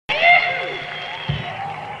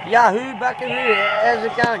Yahoo, buckaroo, how's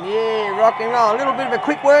it going? Yeah, rock and roll. A little bit of a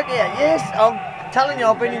quick workout, yes? I'm telling you,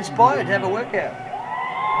 I've been inspired to have a workout.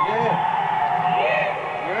 Yeah. Yeah.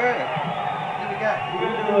 Here we go.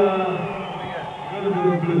 We're going to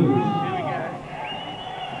do a blues. Here we go.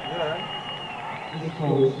 Right. It's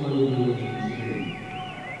called Slow Blues in C.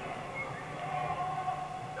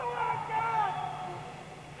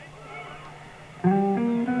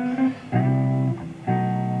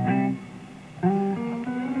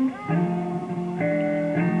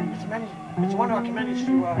 It's a wonder I can manage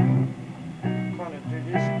to kind of do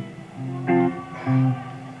this.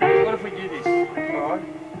 What if we do this? Alright.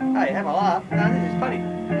 Hey, have a laugh. No, this is funny.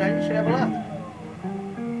 No, you should have a laugh.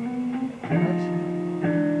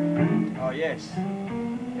 Oh, yes.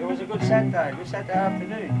 It was a good Saturday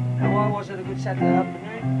afternoon. And why was it a good Saturday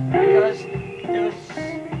afternoon? Because there was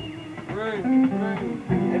room,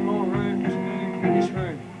 and more room to move in this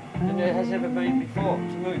room than there has ever been before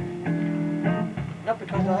to move. Not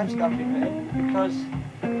because I have stuff in there, because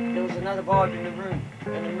there was another vibe in the room,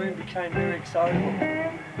 and the room became very excitable.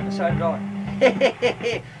 And so did I.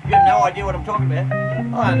 You have no idea what I'm talking about.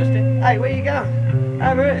 I understand. Hey, where you going?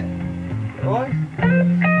 Over here. Alright?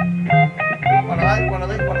 One of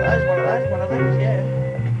these, yeah.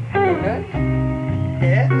 Okay?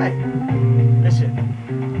 Yeah, hey. Listen.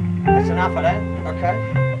 That's enough of that, okay?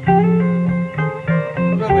 A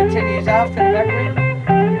little bit 10 years after the background.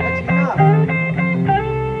 That's enough.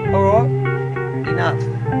 Alright? Enough.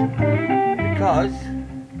 Because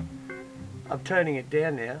I'm turning it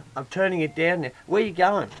down now. Where you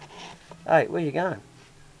going? Hey, where you going?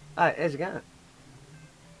 Hey, how's it going?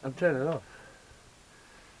 I'm turning it off.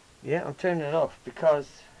 Yeah, I'm turning it off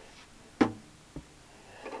because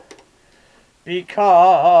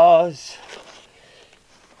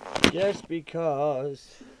just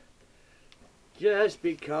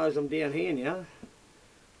because I'm down here now.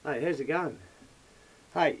 Hey, how's it going?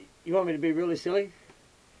 Hey, you want me to be really silly?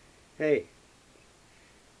 Hey,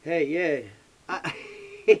 yeah.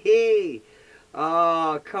 Hey,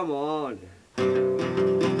 oh, come on.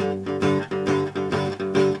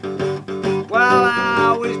 Well,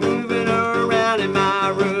 I was moving around in my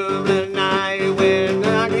room tonight when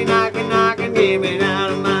knocking, get me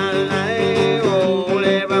out of my life. Oh,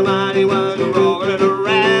 everybody was rolling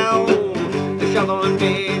around, shoveling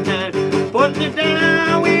me down, putting it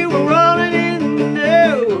down. We were rolling in the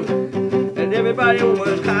dough, and everybody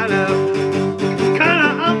was kind of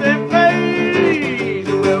on their face.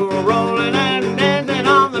 We were rolling and dancing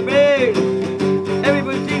on the bed.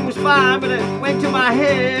 Everything was fine, but it went to my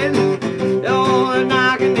head. Oh,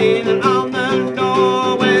 knocking in and on the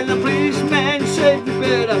door when the policeman said you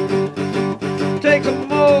better take some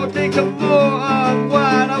more of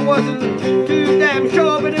what I wasn't too damn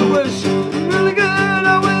sure, but it was really good.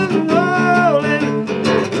 I was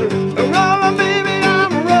rolling, baby,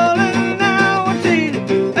 I'm rolling now. I see,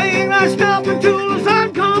 ain't not stopping till the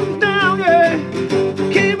sun comes down, yeah.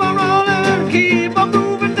 Keep on rolling, keep on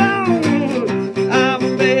moving down.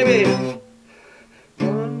 I'm baby.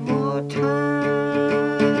 One more time,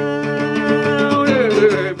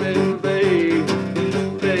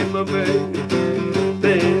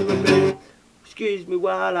 baby. Excuse me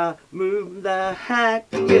while I move the hat,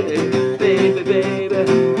 yeah. Baby.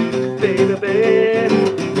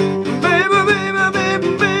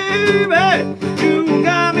 You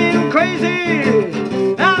got me crazy.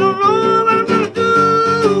 I don't know what I'm gonna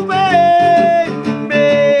do, baby.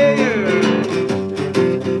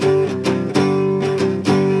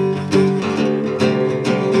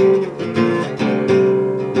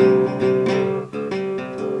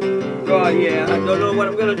 Oh yeah, I don't know what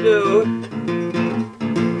I'm gonna do.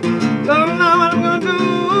 Don't know what I'm gonna do.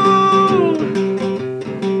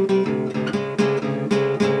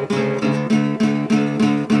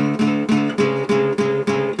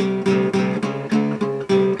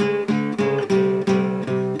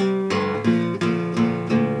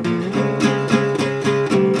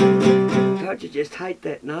 Don't you just hate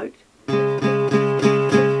that note?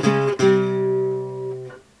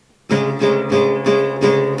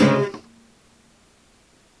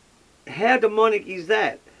 How demonic is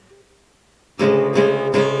that? I'm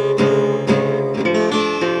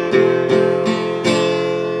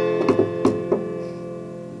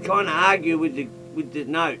trying to argue with the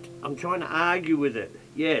note. I'm trying to argue with it.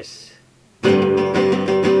 Yes.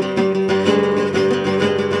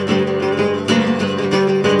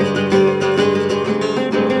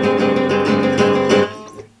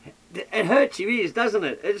 It hurts your ears, doesn't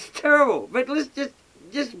it? It's terrible. But let's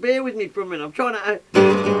just bear with me for a minute. I'm trying to.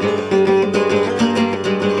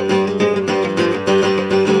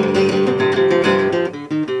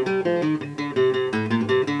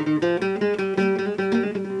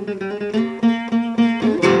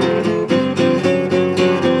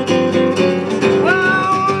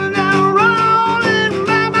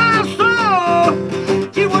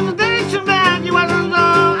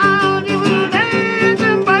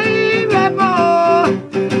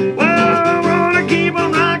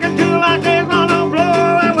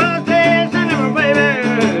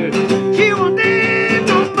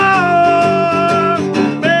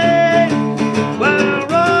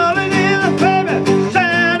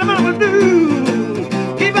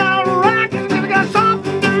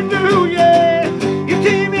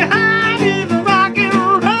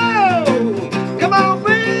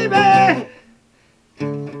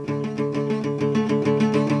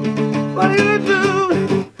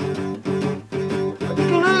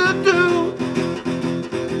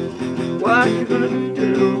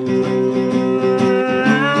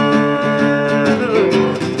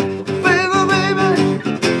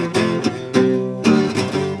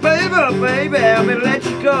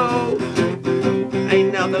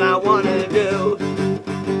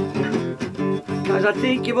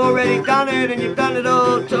 think you've already done it, and you've done it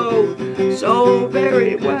all too, so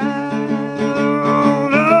very well.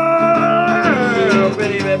 Oh,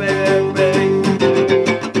 baby, baby, baby.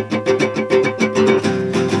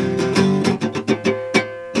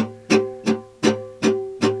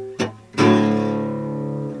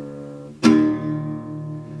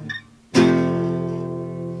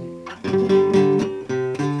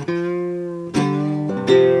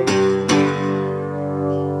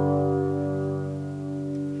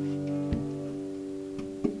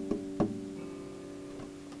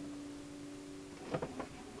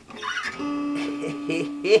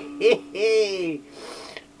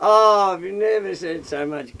 Oh, I've never said so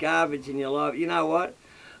much garbage in your life. You know what?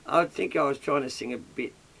 I think I was trying to sing a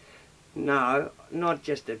bit. No, not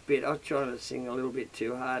just a bit. I was trying to sing a little bit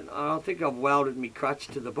too hard. I think I've welded me crutch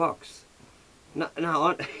to the box. No,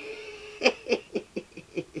 well,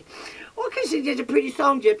 because it's a pretty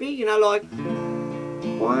song, Jeppy. You know, like,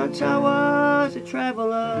 once I was a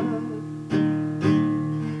traveller,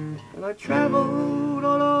 and I travelled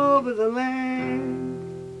all over the land.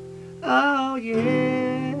 Oh,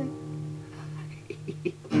 yeah.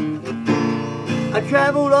 I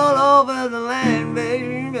travelled all over the land,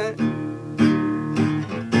 baby.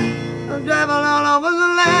 I travelled all over the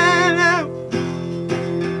land.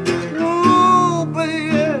 Oh,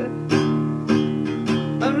 baby.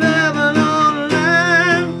 I'm living on the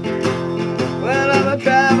land. Well, I'm a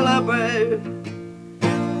traveller, baby.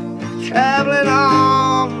 Travelling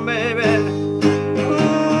on, baby.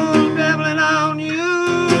 Oh, travelling on you.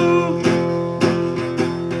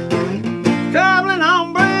 Travelling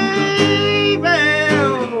on, baby.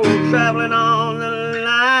 Oh, travelling on the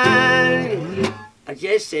line. I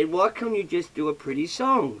just said, why can't you just do a pretty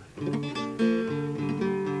song?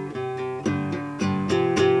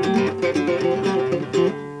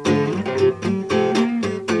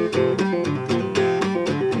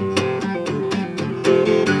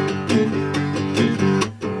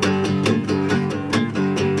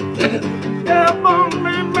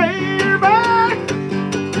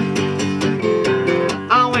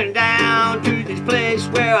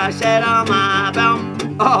 Where I sat on my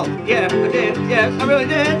bum. Oh, yeah, I did, yes, I really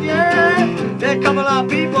did, yeah. There a couple of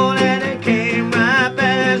people and they came right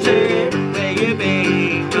back and said, where you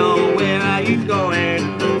been? No, where are you going?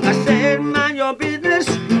 I said, mind your business,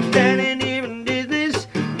 standing here in business.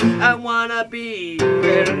 I wanna be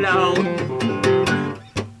right alone.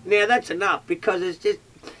 Now that's enough because it's just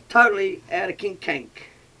totally out of kink.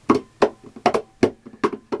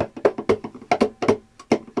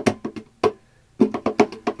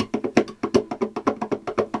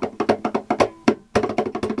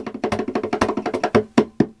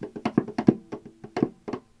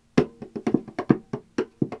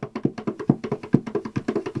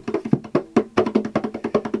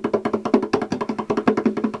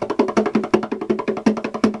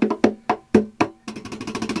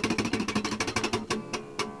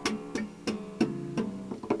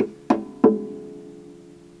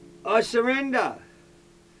 I surrender.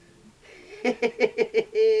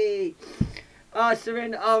 I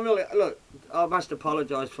surrender. Oh, really, look, I must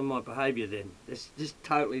apologise for my behaviour then. It's just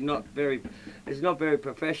totally not very, it's not very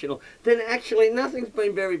professional. Then actually nothing's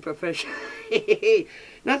been very professional.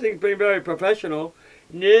 Nothing's been very professional.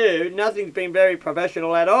 No, nothing's been very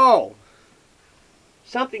professional at all.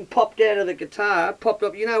 Something popped out of the guitar, popped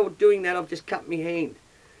up. You know, doing that, I've just cut my hand.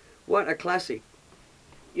 What a classic.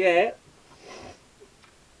 Yeah.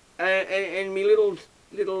 And me little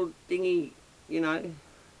thingy, you know,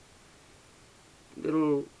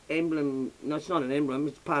 little emblem. No, it's not an emblem.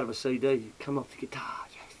 It's part of a CD. Come off the guitar.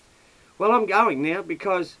 Yes. Well, I'm going now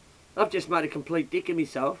because I've just made a complete dick of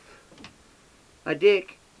myself. A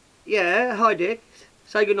dick. Yeah. Hi, Dick.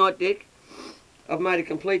 Say goodnight, Dick. I've made a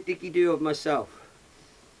complete dicky-do of myself.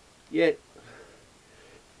 Yet.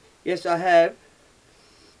 Yes, I have.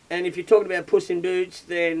 And if you're talking about Puss in Boots,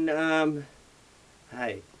 then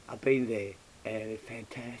hey. I've been there, and it's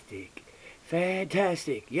fantastic.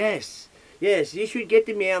 Fantastic, yes. Yes, you should get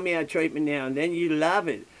the meow meow treatment now and then. You love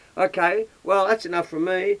it. Okay, well, that's enough from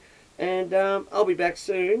me, and I'll be back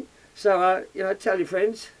soon. So, you know, tell your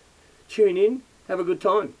friends, tune in, have a good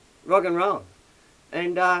time, rock and roll.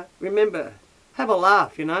 And remember, have a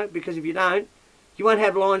laugh, you know, because if you don't, you won't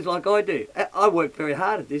have lines like I do. I work very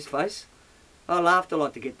hard at this face. I laughed a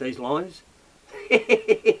lot to get these lines.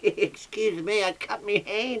 Excuse me, I cut my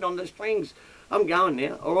hand on the strings. I'm going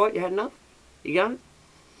now. All right, you had enough? You going?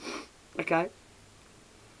 Okay.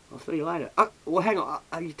 I'll see you later. Well, hang on.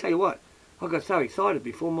 I tell you what. I got so excited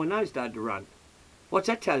before my nose started to run. What's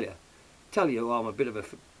that tell you? Tell you I'm a bit of a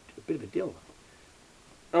dill.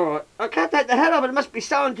 Alright. I can't take the hat off, it must be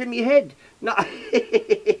sewn to my head. No.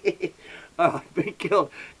 Alright, be cool.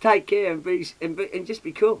 Take care and just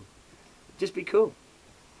be cool. Just be cool.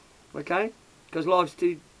 Okay? Because life's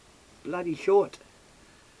too bloody short.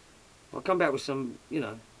 I'll come back with some, you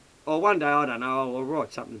know. Or one day, I don't know, I'll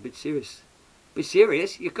write something a bit serious. Be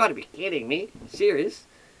serious? You've got to be kidding me. Serious?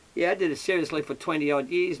 Yeah, I did it seriously for 20 odd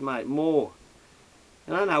years, mate. More.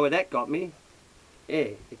 And I know where that got me.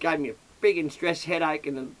 Yeah, it gave me a friggin' stress headache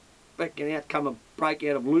and a freaking outcome of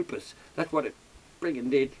breakout of lupus. That's what it friggin'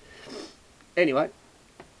 did. Anyway,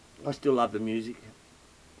 I still love the music.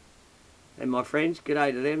 And my friends,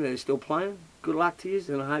 g'day to them that are still playing. Good luck to you,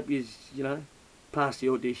 and I hope you know, pass the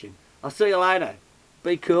audition. I'll see you later.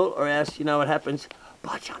 Be cool, or else you know what happens.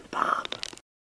 Bite you on the bum.